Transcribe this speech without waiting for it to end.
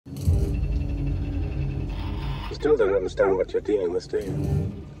still don't understand what you're dealing with, do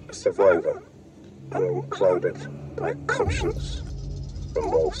you? A survivor, unclouded by conscience,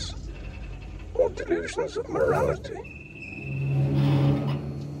 remorse, or delusions of morality.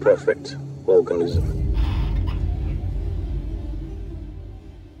 Perfect organism.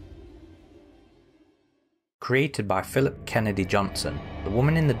 Created by Phillip Kennedy Johnson, The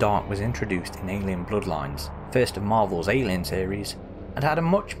Woman in the Dark was introduced in Alien Bloodlines, first of Marvel's Alien series, and had a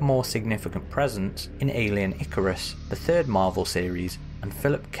much more significant presence in Alien Icarus, the third Marvel series, and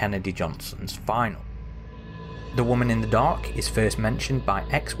Phillip Kennedy Johnson's final. The Woman in the Dark is first mentioned by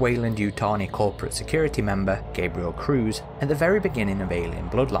ex-Weyland-Yutani corporate security member Gabriel Cruz at the very beginning of Alien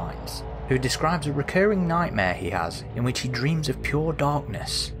Bloodlines, who describes a recurring nightmare he has in which he dreams of pure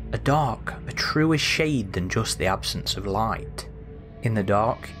darkness, a truer shade than just the absence of light. In the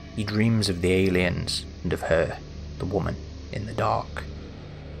dark, he dreams of the aliens and of her, the woman in the dark.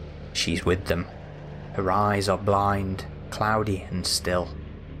 She's with them. Her eyes are blind, cloudy and still.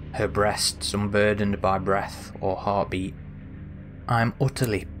 Her breasts unburdened by breath or heartbeat. I am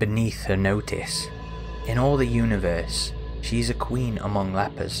utterly beneath her notice. In all the universe, she's a queen among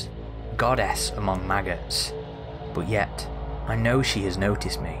lepers, a goddess among maggots. But yet, I know she has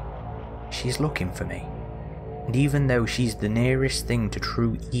noticed me. She's looking for me. And even though she's the nearest thing to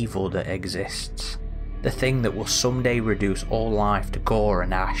true evil that exists, the thing that will someday reduce all life to gore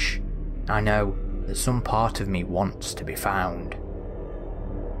and ash, I know that some part of me wants to be found.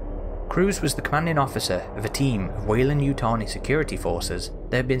 Cruz was the commanding officer of a team of Weyland-Yutani security forces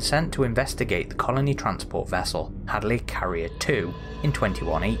that had been sent to investigate the colony transport vessel Hadley Carrier 2 in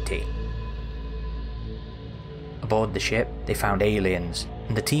 2180. Aboard the ship, they found aliens,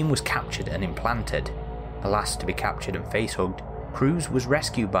 and the team was captured and implanted. The last to be captured and face-hugged, Cruz was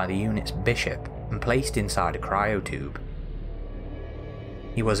rescued by the unit's bishop and placed inside a cryotube.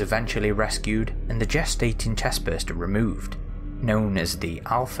 He was eventually rescued and the gestating chestburster removed. Known as the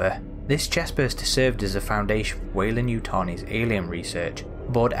Alpha, this chestburster served as a foundation for Weyland-Yutani's alien research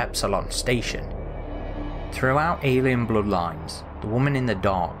aboard Epsilon Station. Throughout Alien Bloodlines, the Woman in the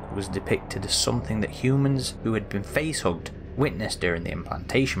Dark was depicted as something that humans who had been face-hugged witnessed during the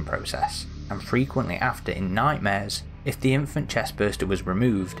implantation process, and frequently after in nightmares if the infant chestburster was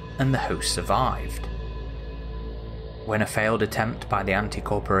removed and the host survived. When a failed attempt by the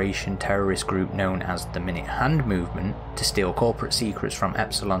anti-corporation terrorist group known as the Minute Hand Movement to steal corporate secrets from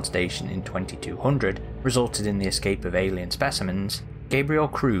Epsilon Station in 2200 resulted in the escape of alien specimens, Gabriel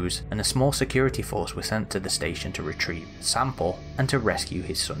Cruz and a small security force were sent to the station to retrieve the sample and to rescue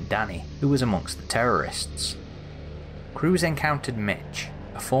his son Danny, who was amongst the terrorists. Cruz encountered Mitch,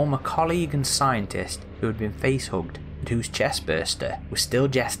 a former colleague and scientist who had been face-hugged and whose chestburster was still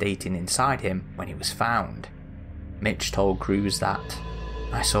gestating inside him when he was found. Mitch told Cruz that,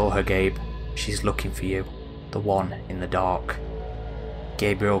 "I saw her, Gabe. She's looking for you, the one in the dark."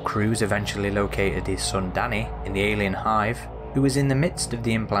 Gabriel Cruz eventually located his son Danny in the alien hive, who was in the midst of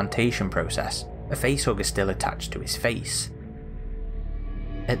the implantation process, a facehugger still attached to his face.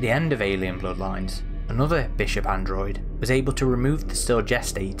 At the end of Alien Bloodlines, another Bishop android was able to remove the still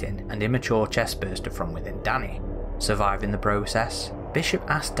gestating and immature chestburster from within Danny. Surviving the process, Bishop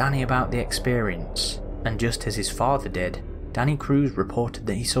asked Danny about the experience, and just as his father did, Danny Cruz reported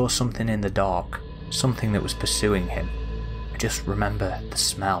that he saw something in the dark, something that was pursuing him. I just remember the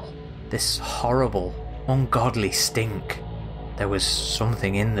smell, this horrible, ungodly stink. There was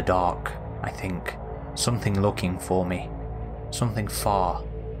something in the dark, I think, something looking for me, something far,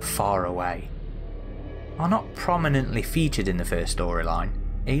 far away. While not prominently featured in the first storyline,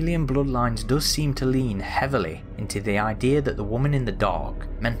 Alien Bloodlines does seem to lean heavily into the idea that the Woman in the Dark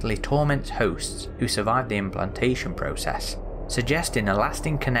mentally torments hosts who survive the implantation process, suggesting a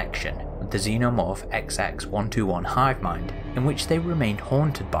lasting connection with the xenomorph XX-121 hive mind in which they remained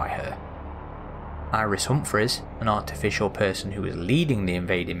haunted by her. Iris Humphreys, an artificial person who was leading the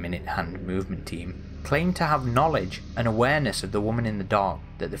invading Minute Hand movement team, claimed to have knowledge and awareness of the Woman in the Dark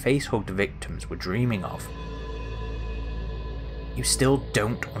that the face-hugged victims were dreaming of. You still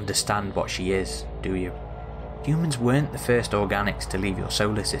don't understand what she is, do you? Humans weren't the first organics to leave your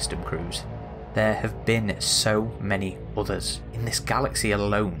solar system, Cruz. There have been so many others in this galaxy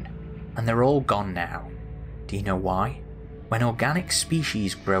alone, and they're all gone now. Do you know why? When organic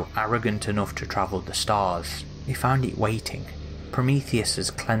species grow arrogant enough to travel the stars, they found it waiting.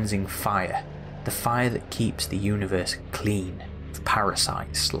 Prometheus's cleansing fire, the fire that keeps the universe clean of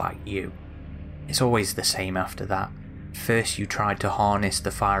parasites like you. It's always the same after that. First you tried to harness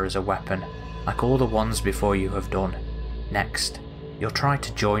the fire as a weapon, like all the ones before you have done. Next, you'll try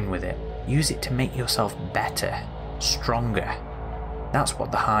to join with it, use it to make yourself better, stronger. That's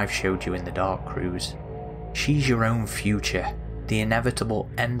what the Hive showed you in the dark, Cruz. She's your own future, the inevitable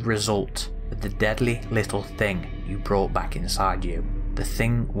end result of the deadly little thing you brought back inside you, the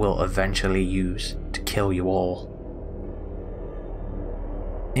thing we'll eventually use to kill you all.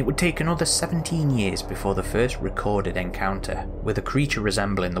 It would take another 17 years before the first recorded encounter with a creature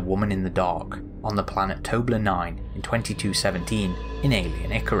resembling the Woman in the Dark on the planet Tobler 9 in 2217 in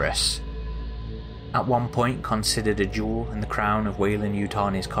alien Icarus. At one point considered a jewel in the crown of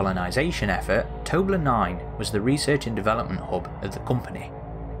Weyland-Yutani's colonisation effort, Tobler 9 was the research and development hub of the company.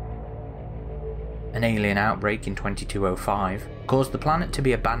 An alien outbreak in 2205 caused the planet to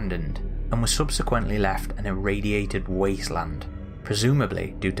be abandoned and was subsequently left an irradiated wasteland,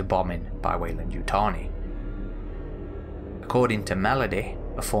 presumably due to bombing by Weyland-Yutani. According to Melody,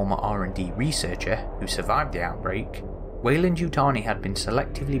 a former R&D researcher who survived the outbreak, Weyland-Yutani had been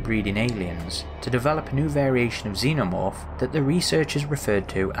selectively breeding aliens to develop a new variation of xenomorph that the researchers referred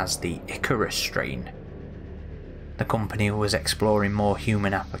to as the Icarus strain. The company was exploring more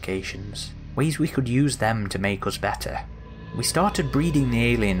human applications, ways we could use them to make us better. We started breeding the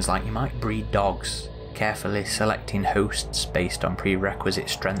aliens like you might breed dogs, carefully selecting hosts based on prerequisite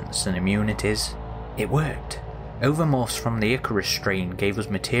strengths and immunities. It worked. Overmorphs from the Icarus strain gave us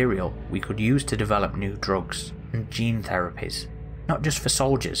material we could use to develop new drugs and gene therapies, not just for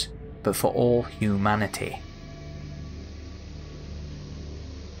soldiers, but for all humanity.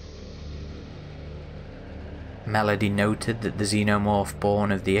 Melody noted that the xenomorph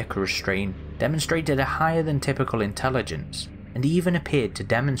born of the Icarus strain demonstrated a higher than typical intelligence and even appeared to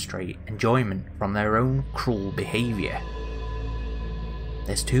demonstrate enjoyment from their own cruel behaviour.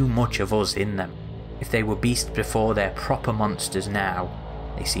 There's too much of us in them. If they were beasts before, they're proper monsters now.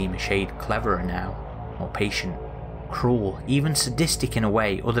 They seem a shade cleverer now, more patient, cruel, even sadistic in a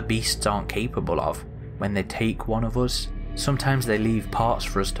way other beasts aren't capable of. When they take one of us, sometimes they leave parts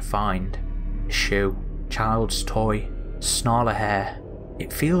for us to find. A shoe, child's toy, snarl of hair.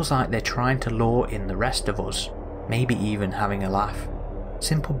 It feels like they're trying to lure in the rest of us, maybe even having a laugh.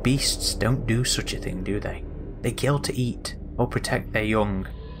 Simple beasts don't do such a thing, do they? They kill to eat, or protect their young,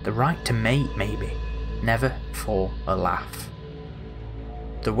 the right to mate maybe, never for a laugh.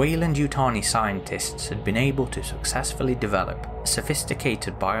 The Weyland-Yutani scientists had been able to successfully develop a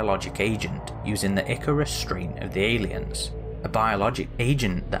sophisticated biologic agent using the Icarus strain of the aliens, a biologic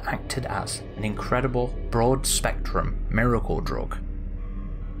agent that acted as an incredible broad-spectrum miracle drug.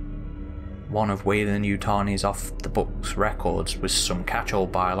 One of Weyland-Yutani's off-the-books records was some catch-all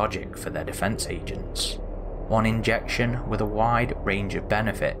biologic for their defense agents. One injection with a wide range of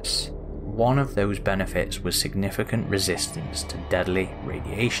benefits. One of those benefits was significant resistance to deadly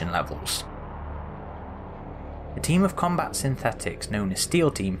radiation levels. A team of combat synthetics known as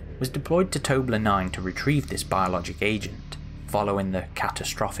Steel Team was deployed to Tobler 9 to retrieve this biologic agent, following the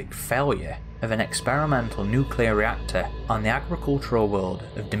catastrophic failure of an experimental nuclear reactor on the agricultural world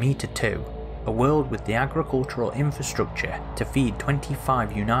of Demeter 2, a world with the agricultural infrastructure to feed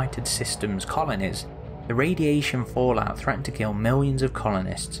 25 United Systems colonies. The radiation fallout threatened to kill millions of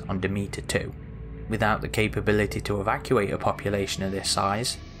colonists on Demeter 2. Without the capability to evacuate a population of this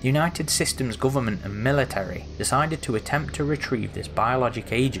size, the United Systems government and military decided to attempt to retrieve this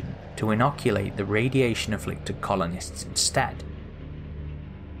biologic agent to inoculate the radiation-afflicted colonists instead.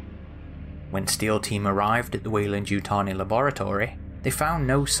 When Steel Team arrived at the Weyland-Yutani laboratory, they found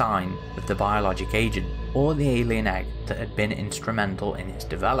no sign of the biologic agent or the alien egg that had been instrumental in its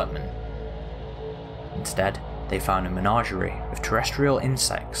development. Instead, they found a menagerie of terrestrial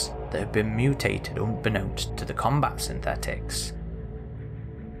insects that had been mutated unbeknownst to the combat synthetics.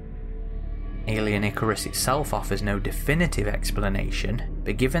 Alien Icarus itself offers no definitive explanation,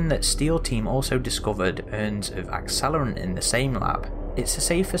 but given that Steel Team also discovered urns of accelerant in the same lab, it's a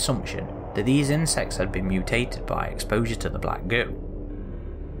safe assumption that these insects had been mutated by exposure to the black goo.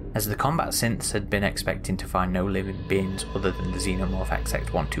 As the combat synths had been expecting to find no living beings other than the xenomorph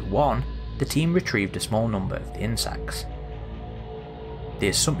XX-121, the team retrieved a small number of the insects. The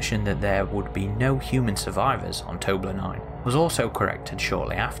assumption that there would be no human survivors on Tobler 9 was also corrected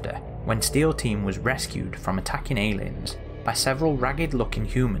shortly after, when Steel Team was rescued from attacking aliens by several ragged-looking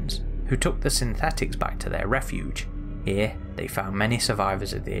humans who took the synthetics back to their refuge. Here, they found many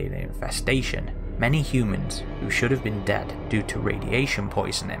survivors of the alien infestation, many humans who should have been dead due to radiation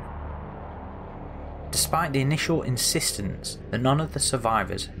poisoning. Despite the initial insistence that none of the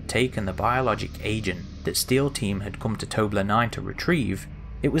survivors had taken the biologic agent that Steel Team had come to Tobler 9 to retrieve,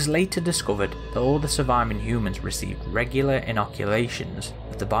 it was later discovered that all the surviving humans received regular inoculations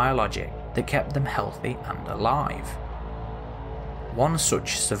of the biologic that kept them healthy and alive. One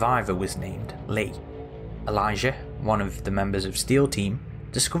such survivor was named Lee. Elijah, one of the members of Steel Team,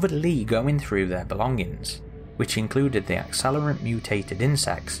 discovered Lee going through their belongings, which included the accelerant mutated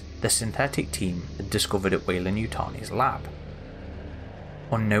insects the synthetic team had discovered at Weyland-Yutani's lab.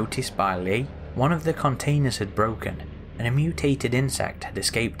 Unnoticed by Lee, one of the containers had broken and a mutated insect had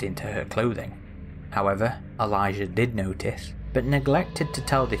escaped into her clothing. However, Elijah did notice, but neglected to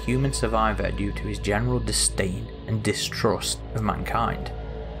tell the human survivor due to his general disdain and distrust of mankind.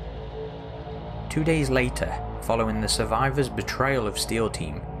 2 days later, following the survivor's betrayal of Steel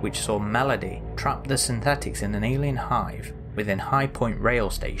Team, which saw Melody trap the synthetics in an alien hive within High Point Rail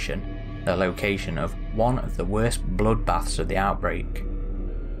Station, the location of one of the worst bloodbaths of the outbreak,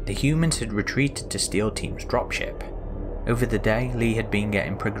 the humans had retreated to Steel Team's dropship. Over the day, Lee had been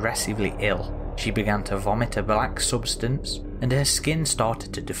getting progressively ill. She began to vomit a black substance and her skin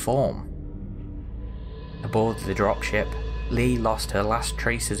started to deform. Aboard the dropship, Lee lost her last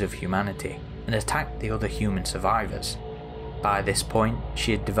traces of humanity and attacked the other human survivors. By this point,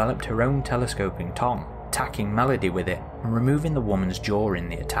 she had developed her own telescoping tongue, attacking Melody with it and removing the woman's jaw in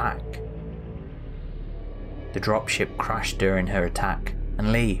the attack. The dropship crashed during her attack,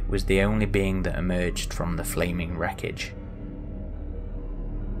 and Lee was the only being that emerged from the flaming wreckage.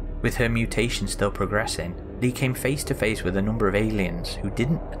 With her mutation still progressing, Lee came face to face with a number of aliens who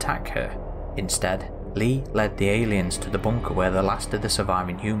didn't attack her. Instead, Lee led the aliens to the bunker where the last of the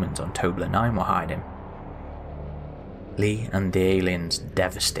surviving humans on Tobler 9 were hiding. Lee and the aliens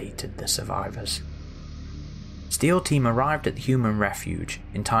devastated the survivors. Steel Team arrived at the human refuge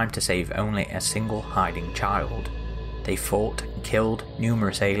in time to save only a single hiding child. They fought and killed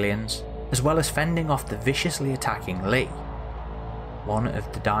numerous aliens, as well as fending off the viciously attacking Lee. One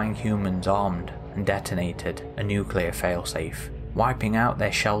of the dying humans armed and detonated a nuclear failsafe, wiping out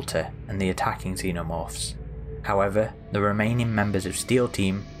their shelter and the attacking xenomorphs. However, the remaining members of Steel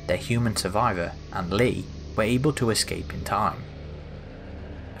Team, their human survivor, and Lee were able to escape in time.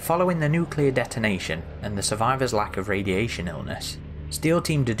 Following the nuclear detonation and the survivors' lack of radiation illness, Steel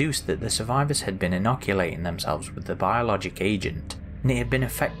Team deduced that the survivors had been inoculating themselves with the biologic agent, and it had been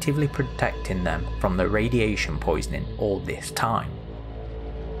effectively protecting them from the radiation poisoning all this time.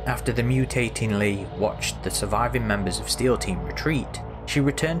 After the mutating Lee watched the surviving members of Steel Team retreat, she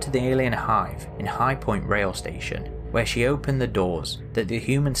returned to the alien hive in High Point Rail Station, where she opened the doors that the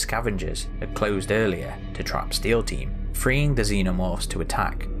human scavengers had closed earlier to trap Steel Team, freeing the xenomorphs to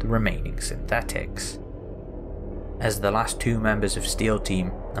attack the remaining synthetics. As the last two members of Steel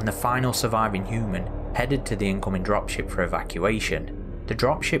Team and the final surviving human headed to the incoming dropship for evacuation, the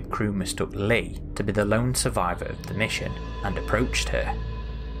dropship crew mistook Lee to be the lone survivor of the mission and approached her.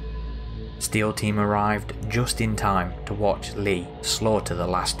 Steel Team arrived just in time to watch Lee slaughter the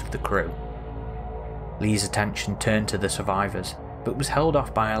last of the crew. Lee's attention turned to the survivors, but was held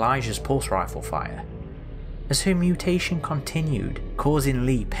off by Elijah's pulse rifle fire. As her mutation continued, causing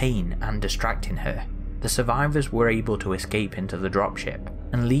Lee pain and distracting her, the survivors were able to escape into the dropship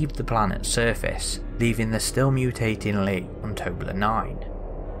and leave the planet's surface, leaving the still mutating Lee on Tobler 9.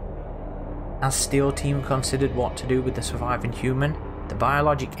 As Steel Team considered what to do with the surviving human, the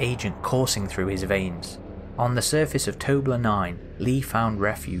biologic agent coursing through his veins, on the surface of Tobler 9, Lee found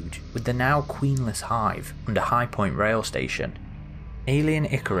refuge with the now queenless hive under High Point Rail Station. Alien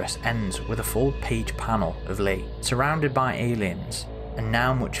Icarus ends with a full-page panel of Lee, surrounded by aliens, and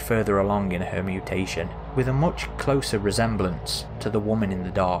now much further along in her mutation, with a much closer resemblance to the woman in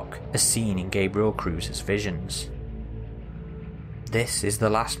the dark as seen in Gabriel Cruz's visions. This is the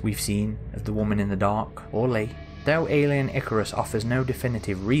last we've seen of the woman in the dark, or Lee. Though Alien Icarus offers no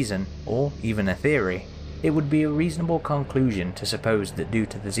definitive reason, or even a theory, it would be a reasonable conclusion to suppose that due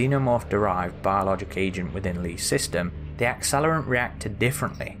to the xenomorph-derived biologic agent within Lee's system, the accelerant reacted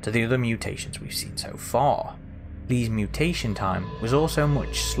differently to the other mutations we've seen so far. Lee's mutation time was also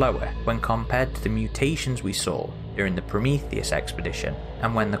much slower when compared to the mutations we saw during the Prometheus expedition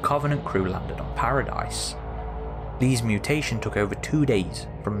and when the Covenant crew landed on Paradise. Lee's mutation took over 2 days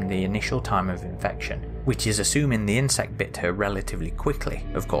from the initial time of infection, which is assuming the insect bit her relatively quickly,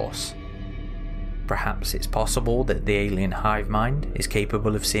 of course. Perhaps it's possible that the alien hive mind is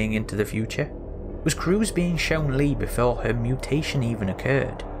capable of seeing into the future? Was Cruz being shown Lee before her mutation even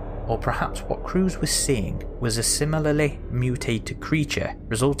occurred? Or perhaps what Cruz was seeing was a similarly mutated creature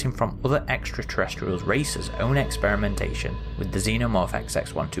resulting from other extraterrestrial races' own experimentation with the xenomorph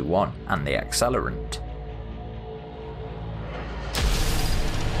XX121 and the accelerant.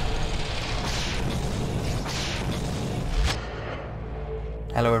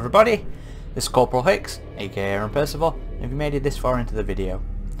 Hello everybody, this is Corporal Hicks, aka Aaron Percival, and if you made it this far into the video,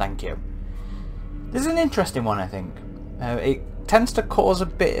 thank you. This is an interesting one, I think. It tends to cause a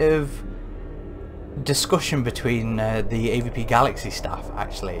bit of discussion between the AVP Galaxy staff,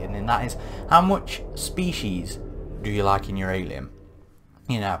 actually, and that is, how much species do you like in your alien?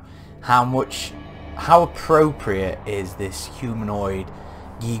 You know, how appropriate is this humanoid,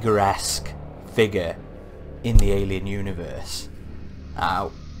 Giger-esque figure in the alien universe?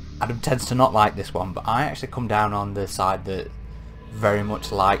 Now, Adam tends to not like this one, but I actually come down on the side that very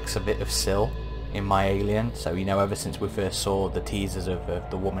much likes a bit of Syl in my alien. So, you know, ever since we first saw the teasers of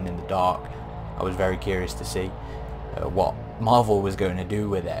the Woman in the Dark, I was very curious to see what Marvel was going to do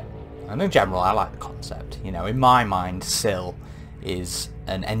with it. And in general, I like the concept. You know, in my mind, Syl is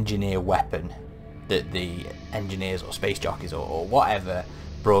an engineer weapon that the engineers or space jockeys or whatever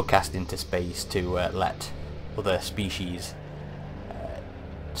broadcast into space to let other species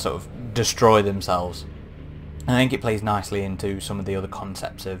sort of destroy themselves. And I think it plays nicely into some of the other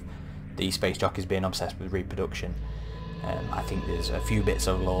concepts of the space jockeys being obsessed with reproduction. I think there's a few bits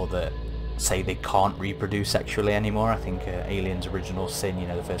of lore that say they can't reproduce sexually anymore. I think Alien's Original Sin, you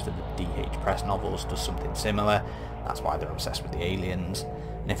know, the first of the D.H. Press novels, does something similar. That's why they're obsessed with the aliens.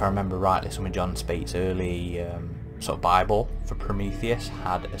 And if I remember rightly, some of John Spate's early sort of Bible for Prometheus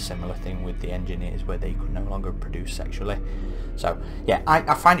had a similar thing with the engineers where they could no longer produce sexually. So yeah,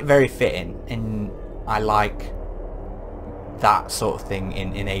 I find it very fitting, and I like that sort of thing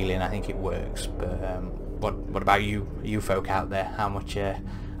in Alien. I think it works. But what about you folk out there? How much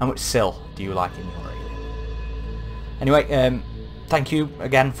Syl do you like in your alien? Anyway, thank you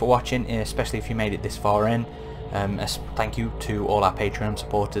again for watching, especially if you made it this far in. Thank you to all our Patreon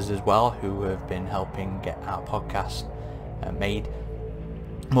supporters as well, who have been helping get our podcast made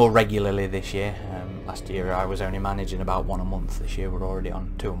more regularly this year. Last year I was only managing about 1 a month. This year we're already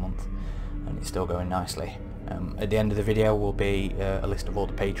on 2 a month, and it's still going nicely. At the end of the video will be a list of all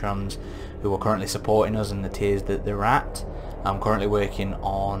the patrons who are currently supporting us and the tiers that they're at. I'm currently working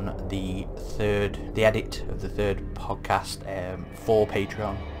on the edit of the third podcast for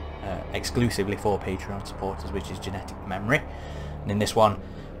Patreon, exclusively for Patreon supporters, which is Genetic Memory. And in this one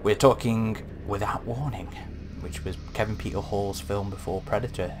we're talking Without Warning, which was Kevin Peter Hall's film before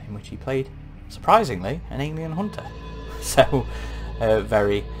Predator, in which he played, surprisingly, an alien hunter. So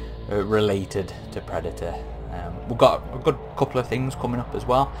very related to Predator. We've got a good couple of things coming up as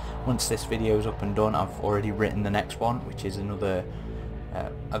well. Once this video's up and done, I've already written the next one, which is another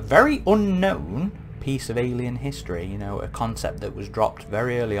a very unknown piece of alien history, you know, a concept that was dropped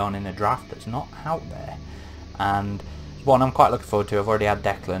very early on in a draft that's not out there, and one I'm quite looking forward to. I've already had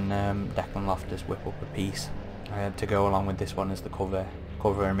Declan Loftus whip up a piece to go along with this one as the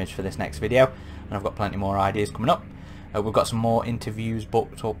cover image for this next video, and I've got plenty more ideas coming up. We've got some more interviews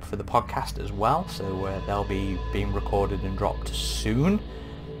booked up for the podcast as well, so they'll be being recorded and dropped soon.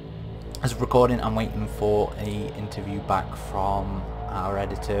 As of recording, I'm waiting for an interview back from our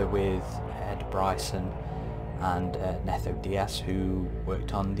editor with Ed Bryson and Netho Diaz, who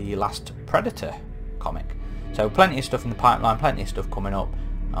worked on the last Predator comic. So plenty of stuff in the pipeline, plenty of stuff coming up,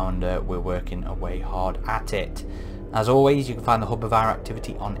 and we're working away hard at it. As always, you can find the hub of our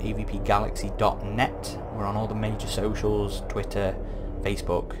activity on avpgalaxy.net. We're on all the major socials: Twitter,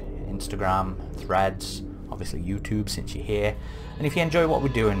 Facebook, Instagram, Threads, obviously YouTube since you're here. And if you enjoy what we're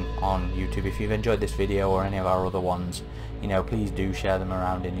doing on YouTube, if you've enjoyed this video or any of our other ones, you know, please do share them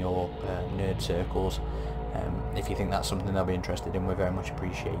around in your nerd circles. If you think that's something they'll be interested in, we very much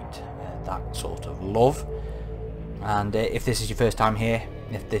appreciate that sort of love. And if this is your first time here,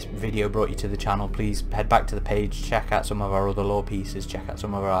 if this video brought you to the channel, please head back to the page, check out some of our other lore pieces, check out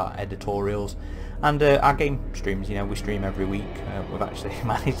some of our editorials, and our game streams. You know, we stream every week. We've actually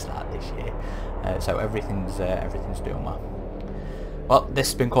managed that this year, so everything's doing well. Well, this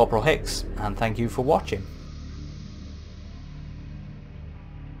has been Corporal Hicks, and thank you for watching.